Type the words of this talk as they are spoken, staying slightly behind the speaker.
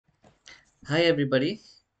Hi everybody,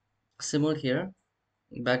 Simul here,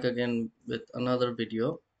 back again with another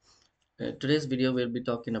video. Today's video we'll be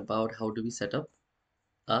talking about how do we set up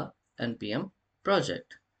a NPM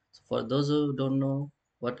project. So for those who don't know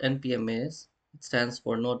what NPM is, it stands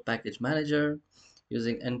for Node Package Manager.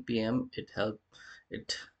 Using NPM,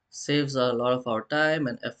 it saves a lot of our time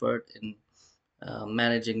and effort in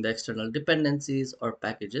managing the external dependencies or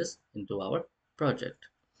packages into our project.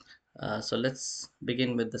 So let's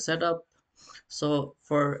begin with the setup. So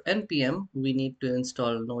for NPM, we need to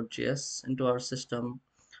install Node.js into our system.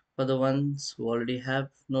 For the ones who already have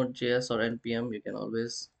Node.js or NPM, you can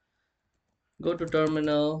always go to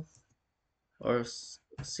terminal or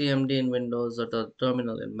CMD in Windows or the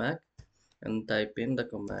terminal in Mac and type in the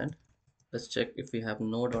command. Let's check if we have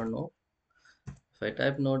Node or no. If I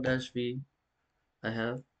type node-v, I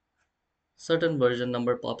have certain version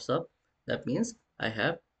number pops up. That means I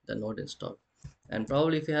have the node installed. And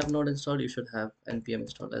probably if you have node installed, you should have npm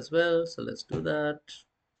installed as well. So let's do that.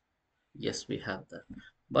 Yes, we have that.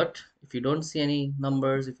 But if you don't see any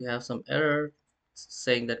numbers, if you have some error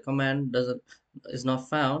saying that command doesn't is not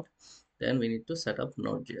found, then we need to set up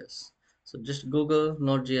node.js. So just google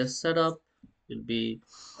node.js setup. You'll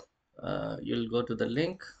go to the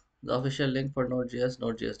link, the official link for node.js,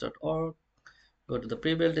 node.js.org. Go to the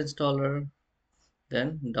pre-built installer,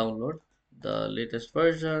 then download the latest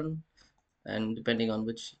version, and depending on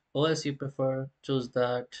which OS you prefer, choose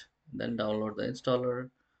that, then download the installer,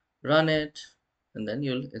 run it, and then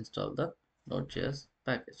you'll install the Node.js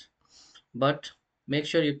package. But make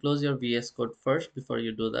sure you close your VS Code first before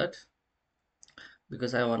you do that,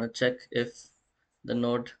 because I want to check if the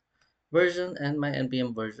Node version and my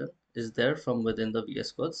npm version is there from within the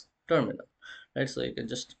VS Code's terminal, right? So you can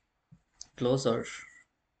just close or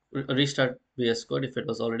restart VS Code if it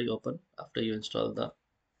was already open after you install the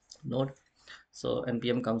Node. So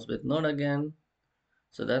npm comes with Node again,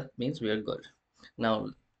 so that means we are good. Now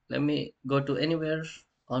let me go to anywhere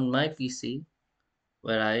on my PC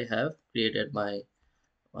where I have created my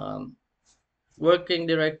um, working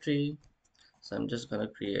directory. So I'm just gonna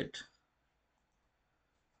create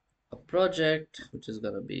a project which is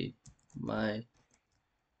gonna be my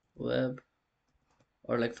web,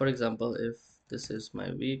 or like for example, if this is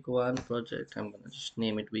my week one project, I'm gonna just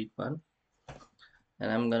name it week one, and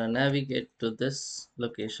I'm gonna navigate to this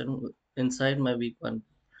location inside my week one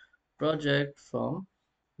project from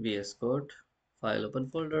VS Code, file open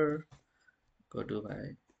folder, go to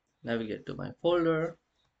my navigate to my folder,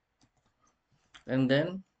 and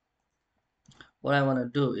then what I want to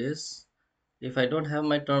do is, if I don't have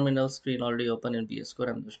my terminal screen already open in VS Code,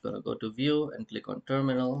 I'm just going to go to view and click on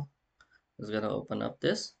terminal. It's going to open up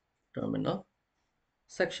this terminal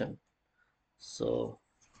section. So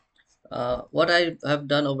what I have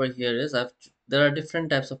done over here is there are different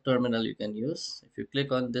types of terminal you can use. If you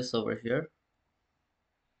click on this over here,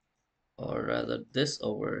 or rather this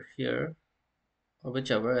over here, or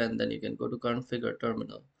whichever, and then you can go to configure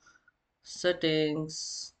terminal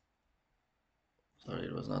settings. Sorry,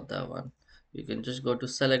 it was not that one. You can just go to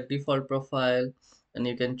select default profile, and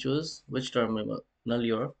you can choose which terminal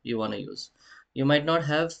you want to use. You might not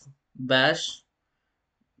have bash.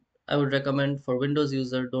 I would recommend for Windows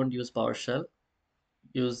user, don't use PowerShell,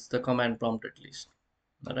 use the command prompt at least.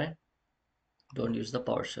 All right, don't use the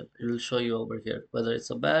PowerShell. It will show you over here whether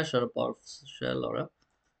it's a bash or a PowerShell or a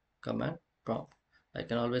command prompt. I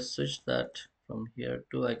can always switch that from here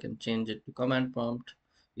too. I can change it to command prompt.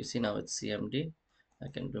 You see now it's CMD. I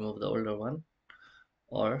can remove the older one,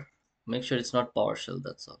 or make sure it's not PowerShell,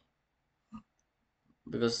 that's all,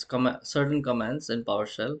 because certain commands in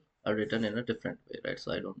PowerShell are written in a different way, right?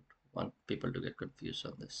 So I don't want people to get confused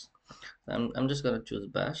on this. I'm just going to choose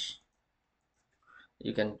bash.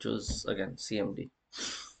 You can choose again CMD,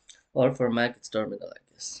 or for Mac it's terminal, I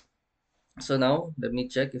guess. So now let me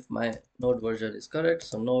check if my node version is correct.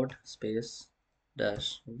 So node space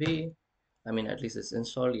dash v, I mean, at least it's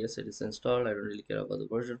installed. Yes, it is installed. I don't really care about the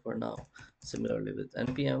version for now. Similarly with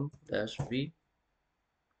npm dash v.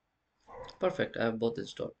 Perfect, I have both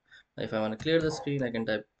installed. Now if I want to clear the screen, I can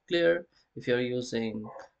type clear. If you're using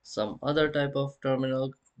some other type of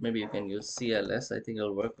terminal, maybe you can use CLS. I think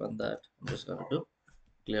I'll work on that. I'm just going to do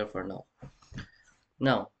clear for now.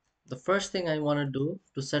 Now, the first thing I want to do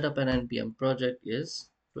to set up an NPM project is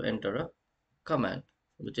to enter a command,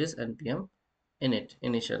 which is npm init,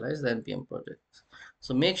 initialize the NPM project.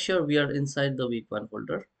 So make sure we are inside the week one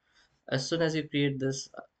folder. As soon as you create this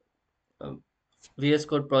um, VS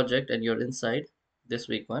Code project and you're inside this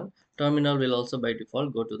week one, terminal will also by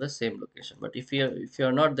default go to the same location. But if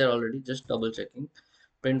you're not there already, just double checking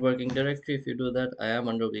print working directory. If you do that, I am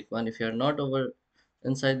under week one. If you're not over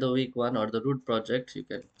inside the week one or the root project, you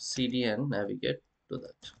can cd and navigate to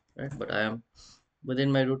that, right? But I am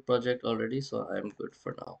within my root project already, so I am good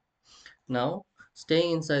for now. Now,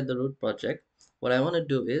 staying inside the root project, what I want to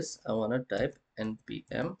do is I want to type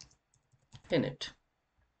npm init.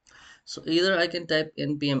 So either I can type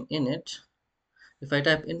npm init. If I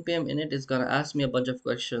type npm init, it's gonna ask me a bunch of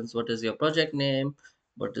questions. What is your project name?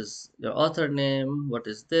 What is your author name? What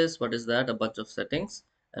is this? What is that? A bunch of settings.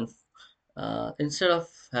 And instead of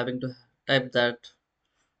having to type that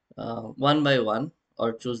one by one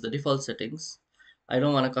or choose the default settings, I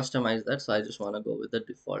don't want to customize that, so I just want to go with the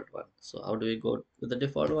default one. So how do we go with the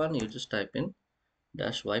default one? You just type in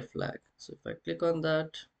 -y flag. So if I click on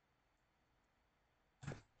that,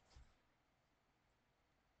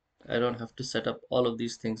 I don't have to set up all of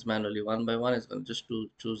these things manually one by one. It's going to just to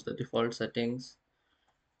choose the default settings.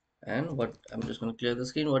 And what I'm just going to clear the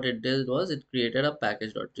screen. What it did was it created a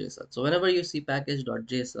package.json. So whenever you see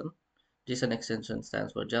package.json, JSON extension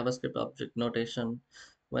stands for JavaScript Object Notation.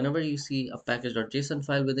 Whenever you see a package.json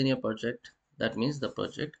file within your project, that means the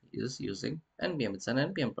project is using NPM. It's an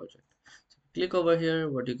NPM project. So click over here.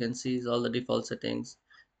 What you can see is all the default settings.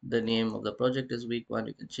 The name of the project is week one.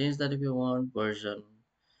 You can change that if you want. Version,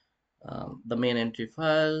 the main entry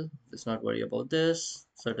file. Let's not worry about this.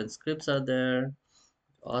 Certain scripts are there.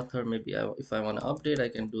 Author, maybe if I want to update, I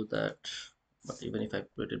can do that. But even if I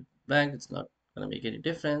put it blank, it's not going to make any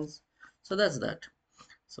difference. So that's that.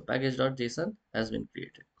 So package.json has been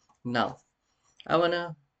created. Now I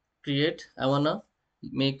wanna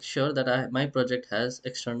make sure that my project has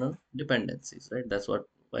external dependencies, right? That's why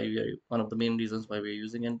we are one of the main reasons why we're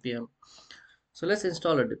using npm. So let's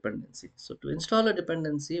install a dependency. So to install a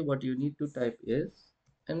dependency, what you need to type is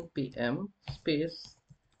npm space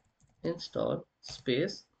install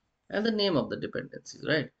space and the name of the dependencies,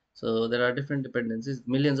 right? So there are different dependencies,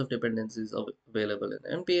 millions of dependencies available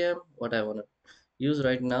in npm. What I want to use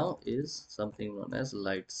right now is something known as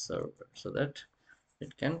light server so that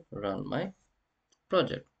it can run my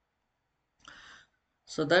project.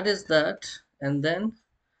 So that is that. And then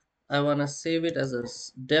I want to save it as a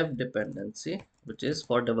dev dependency, which is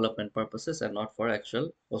for development purposes and not for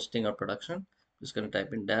actual hosting or production. Just going to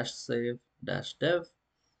type in -save -dev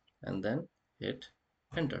and then hit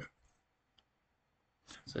enter.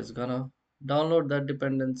 So it's gonna download that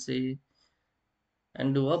dependency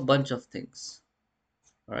and do a bunch of things.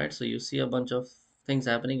 All right, so you see a bunch of things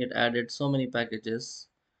happening. It added so many packages,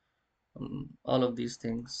 all of these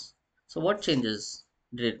things. So what changes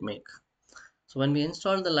did it make? So when we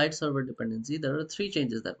installed the light server dependency, there are three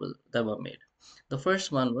changes that were made. The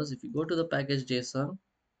first one was if you go to the package.json,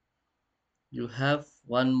 you have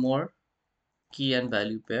one more key and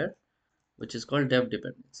value pair, which is called dev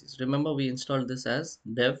dependencies. Remember, we installed this as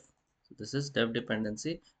dev. So this is dev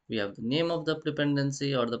dependency. We have the name of the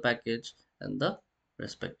dependency or the package and the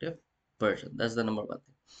respective version. That's the number one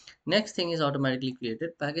thing. Next thing is automatically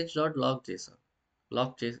created package.log.json.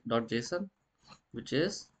 Log.json,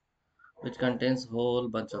 which contains whole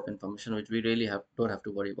bunch of information which we really don't have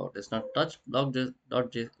to worry about. It's not touch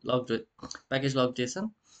package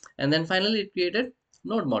log.json. And then finally it created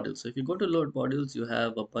node modules. So if you go to load modules, you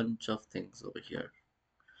have a bunch of things over here.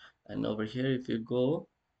 And over here, if you go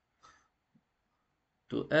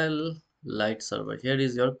to light server, here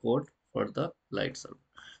is your code for the light server.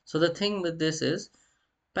 So the thing with this is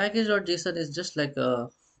package.json is just like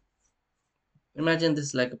imagine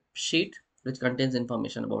this like a sheet which contains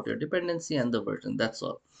information about your dependency and the version. That's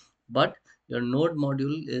all. But your node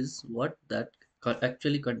module is what that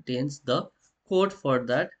actually contains the code for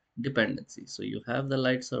that dependency. So you have the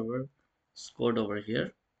light server code over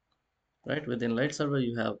here, right? Within light server,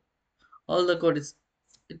 you have all the code.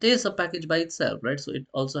 It is a package by itself, right? So it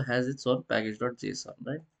also has its own package.json,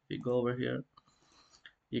 right? If we go over here,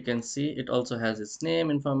 you can see it also has its name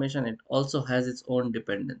information. It also has its own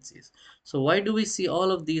dependencies. So why do we see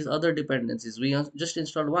all of these other dependencies? We just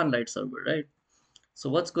installed one light server, right? So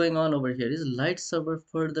what's going on over here is light server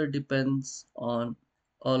further depends on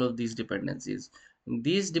all of these dependencies.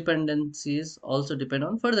 These dependencies also depend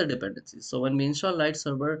on further dependencies. So when we install light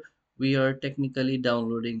server, we are technically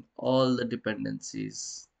downloading all the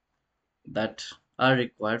dependencies that are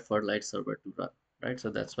required for light server to run, right?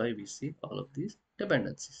 So that's why we see all of these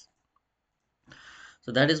dependencies.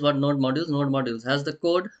 So that is what node modules has the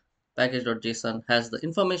code, package.json has the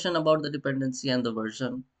information about the dependency and the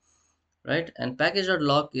version, right? And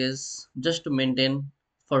package.log is just to maintain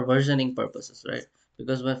for versioning purposes, right?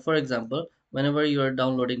 Because when, for example, whenever you are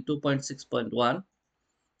downloading 2.6.1,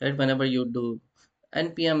 right, whenever you do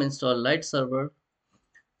npm install light server,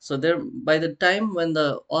 So there, by the time when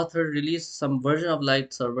the author released some version of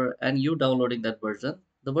light server and you downloading that version,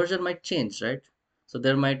 the version might change, right? So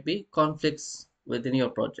there might be conflicts within your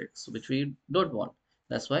projects, which we don't want.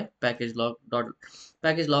 That's why package log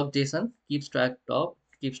JSON keeps track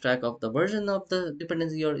of the version of the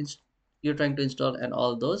dependency you're trying to install, and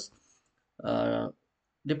all those uh,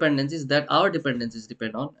 dependencies that our dependencies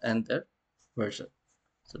depend on, and their version.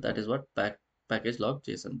 So that is what package log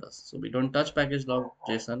JSON does. So we don't touch package log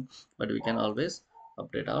JSON, but we can always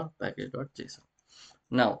update our package.json.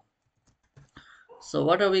 Now, so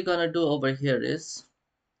what are we gonna do over here is,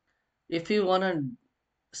 if you wanna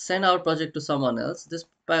send our project to someone else, this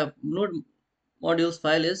node modules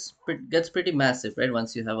file gets pretty massive, right?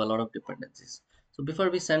 Once you have a lot of dependencies. So before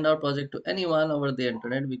we send our project to anyone over the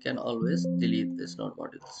internet, we can always delete this node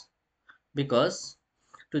modules, because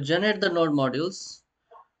to generate the node modules,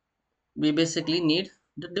 we basically need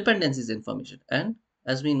the dependencies information, and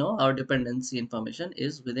as we know, our dependency information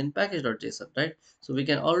is within package.json, right? So we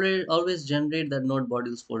can already always generate that node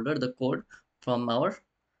modules folder, the code, from our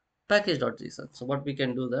package.json. So what we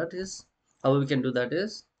can do that is, how we can do that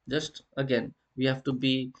is, just again, we have to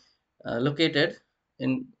be located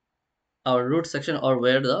in our root section, or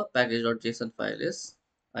where the package.json file is.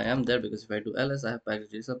 I am there because if I do ls, I have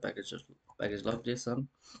package.json, package log json.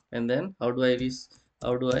 And then how do I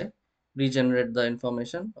regenerate the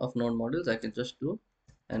information of node modules? I can just do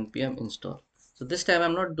npm install. So this time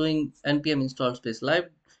I'm not doing npm install space light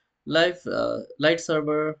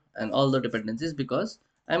server and all the dependencies, because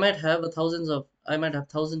I might have thousands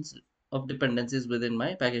of dependencies within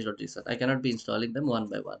my package.json. I cannot be installing them one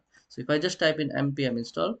by one. So if I just type in npm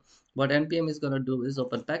install, what npm is going to do is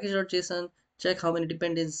open package.json, check how many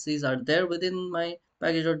dependencies are there within my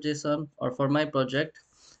package.json or for my project,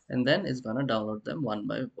 and then it's going to download them one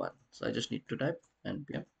by one. So I just need to type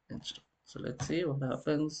npm install. So let's see what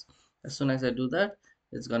happens. As soon as I do that,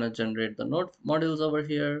 it's going to generate the node modules over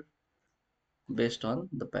here based on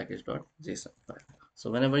the package.json file. So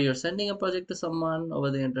whenever you're sending a project to someone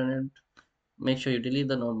over the internet, make sure you delete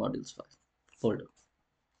the node modules file folder.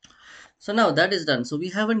 So now that is done. So we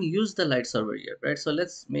haven't used the light server yet, right? So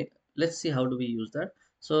let's see how do we use that.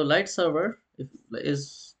 So light server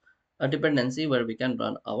is a dependency where we can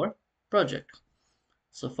run our project.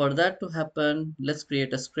 So for that to happen, let's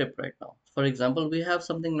create a script right now. For example, we have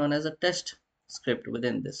something known as a test script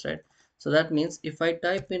within this, right? So that means if I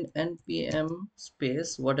type in npm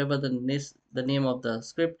space whatever the name of the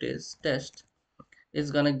script is, test,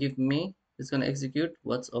 it's gonna execute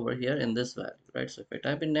what's over here in this value, right? So if I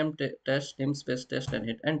type in test namespace test and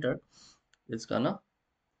hit enter, it's gonna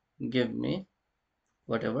give me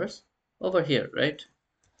whatever's over here, right?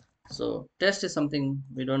 So test is something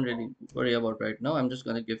we don't really worry about right now. I'm just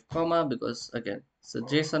gonna give comma because again, it's a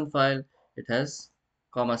JSON file. It has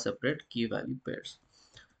comma separate key value pairs.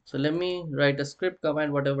 So let me write a script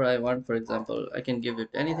command whatever I want. For example, I can give it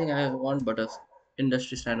anything I want, but a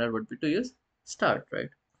industry standard would be to use start, right?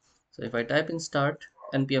 So if I type in start,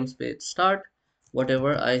 npm space start,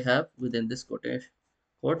 whatever I have within this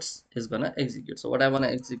quotes is gonna execute. So what I want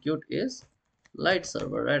to execute is light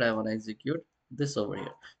server, right? I want to execute this over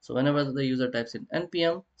here. So whenever the user types in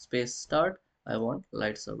npm space start, I want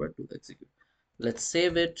light server to execute. Let's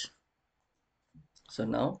save it. So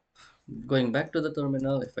now going back to the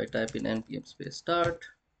terminal, if I type in npm space start,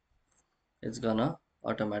 it's gonna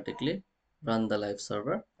automatically run the live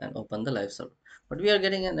server and open the live server. But we are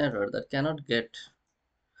getting an error that cannot get.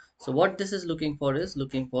 So what this is looking for is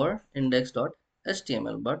looking for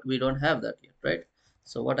index.html, but we don't have that yet, right?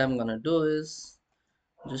 So what I'm gonna do is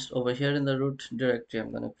just over here in the root directory,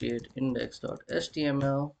 I'm gonna create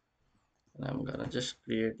index.html, and I'm gonna just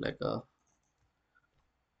create like a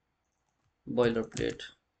boilerplate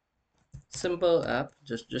simple app,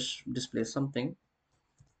 just display something,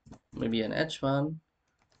 maybe an h1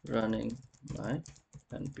 running my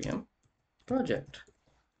npm project.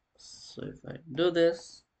 So if I do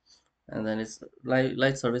this, and then it's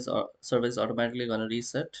light service automatically gonna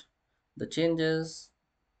reset the changes,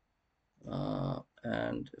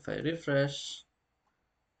 and if I refresh,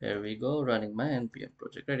 here we go, running my npm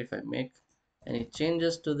project, right? If I make any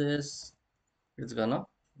changes to this, it's gonna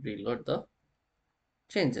reload the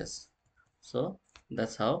changes. So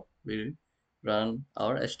that's how we run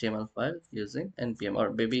our html file using npm,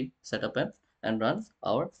 or maybe set up and run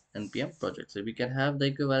our npm project. So we can have the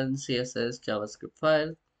equivalent css javascript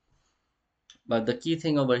file, but the key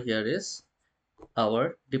thing over here is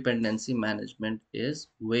our dependency management is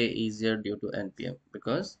way easier due to npm.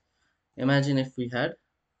 Because imagine if we had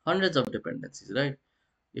hundreds of dependencies, right?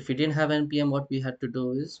 If we didn't have npm, what we had to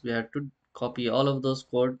do is we had to copy all of those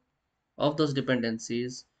code of those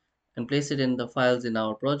dependencies, and place it in the files in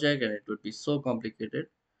our project, and it would be so complicated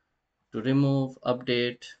to remove,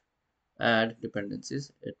 update, add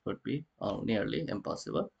dependencies. It would be nearly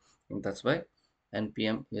impossible, and that's why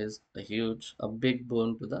npm is a big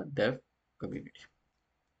boon to the dev community.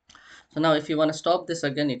 So now if you want to stop this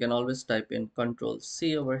again, you can always type in control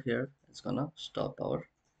C over here. It's gonna stop our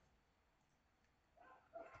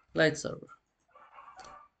light server.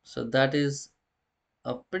 So that is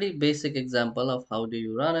a pretty basic example of how do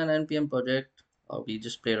you run an npm project, or we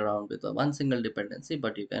just played around with one single dependency,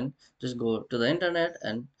 but you can just go to the internet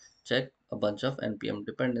and check a bunch of npm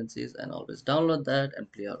dependencies and always download that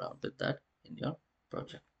and play around with that in your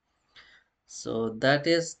project. So that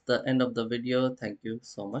is the end of the video. Thank you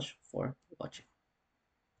so much for watching.